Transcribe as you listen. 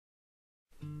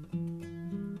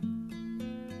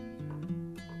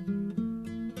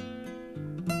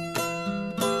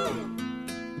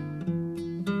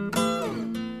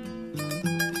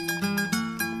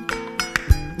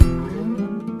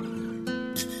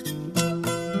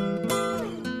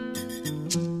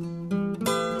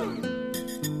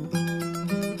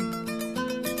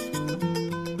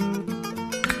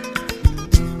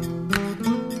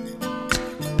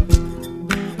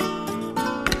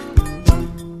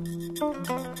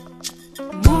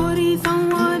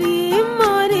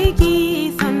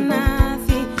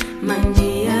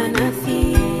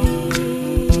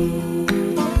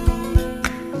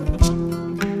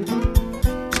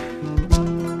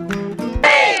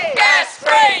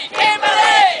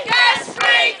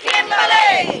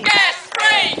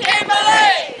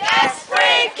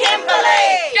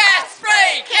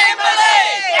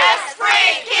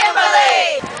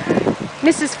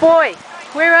Mrs. Foy,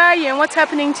 where are you and what's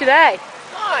happening today?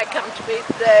 Oh, I come to meet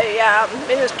the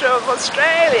Minister of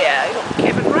Australia,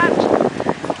 Kevin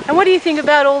Rudd. And what do you think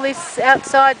about all this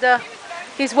outside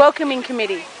his welcoming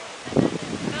committee?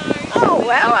 Oh,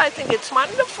 well, I think it's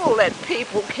wonderful that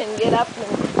people can get up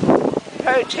and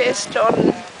protest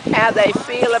on how they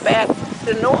feel about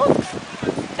the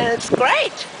North, and it's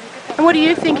great. And what are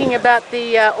you thinking about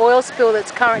the oil spill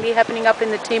that's currently happening up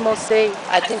in the Timor Sea?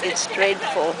 I think it's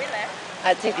dreadful.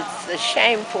 I think it's a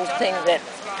shameful thing that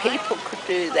people could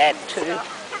do that to the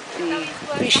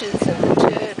fishes and the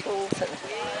turtles and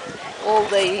all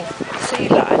the sea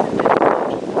life.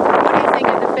 What do you think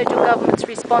of the federal government's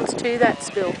response to that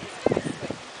spill?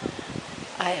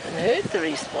 I haven't heard the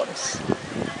response.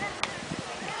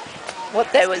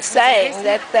 What they were saying,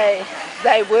 that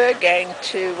they were going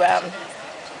to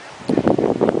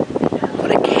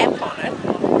put a cap on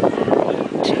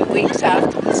it 2 weeks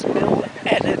after the spill,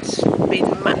 and it's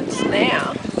been months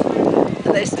now,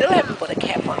 and they still haven't put a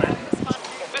cap on it.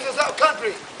 This is our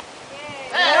country.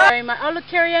 Very much. Oh, look,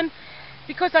 Carrie-Anne,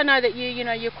 because I know that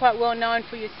you're quite well known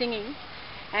for your singing,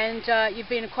 and you've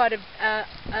been quite a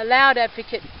loud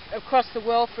advocate across the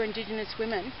world for Indigenous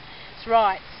women's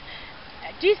rights.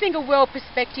 Do you think a world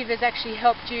perspective has actually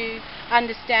helped you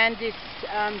understand this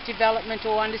development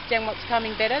or understand what's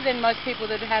coming better than most people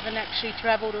that haven't actually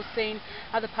travelled or seen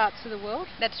other parts of the world?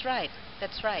 That's right,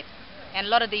 that's right. And a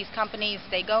lot of these companies,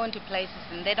 they go into places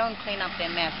and they don't clean up their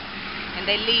mess. And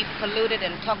they leave polluted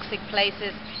and toxic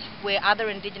places where other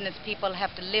Indigenous people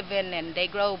have to live in, and they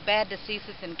grow bad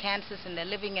diseases and cancers, and they're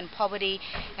living in poverty,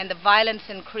 and the violence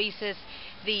increases,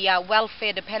 the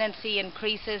welfare dependency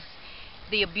increases,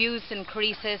 the abuse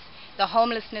increases, the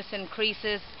homelessness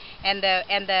increases, and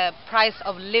the price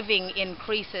of living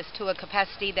increases to a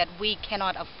capacity that we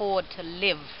cannot afford to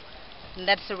live. And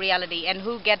that's the reality. And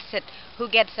who gets it? Who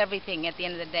gets everything at the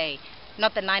end of the day?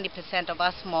 Not the 90% of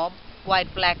us mob,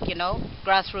 white, black,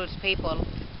 grassroots people.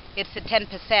 It's the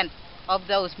 10% of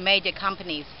those major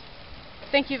companies.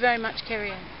 Thank you very much,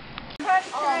 Carrie-Anne.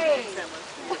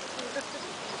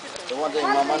 The one thing,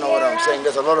 Mama, know what I'm saying,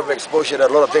 there's a lot of exposure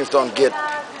that a lot of things don't get,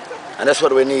 and that's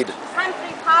what we need.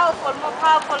 Country powerful, more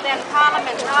powerful than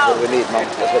Parliament now. That's what we need, Mom.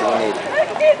 That's what we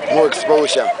need. More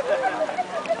exposure.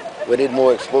 We need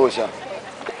more exposure.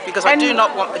 Because I do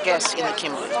not want the gas in the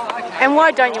Kimberley. And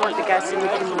why don't you want the gas in the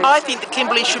Kimberley? I think the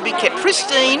Kimberley should be kept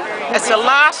pristine. It's the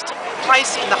last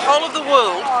place in the whole of the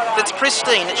world that's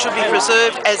pristine. It should be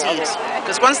preserved as is.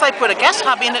 Because once they put a gas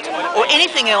hub in it or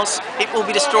anything else, it will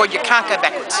be destroyed. You can't go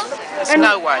backwards. There's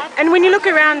no way. And when you look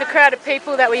around the crowd of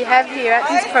people that we have here at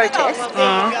this protest,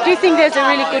 do you think there's a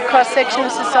really good cross-section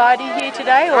of society here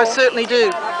today? Or? I certainly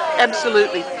do.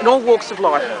 Absolutely. In all walks of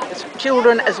life. It's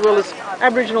children as well as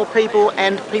Aboriginal people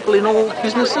and people in all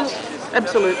businesses.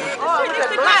 Absolutely.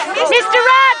 Mr.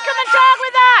 Rudd, come and talk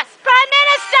with us. Prime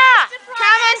Minister,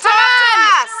 come and talk to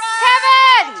us.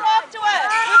 Kevin, talk to us.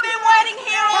 We've been waiting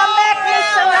here all Come back,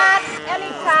 Mr. Rudd.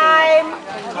 Anytime.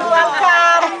 You're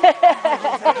welcome.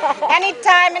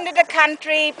 Anytime into the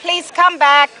country. Please come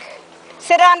back.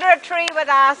 Sit under a tree with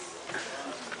us.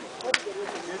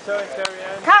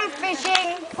 Come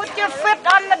fishing. Put your foot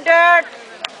on the dirt.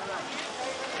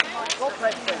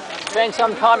 Spend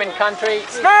some time in country.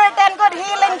 Spirit and good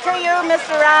healing to you,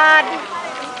 Mr. Rudd.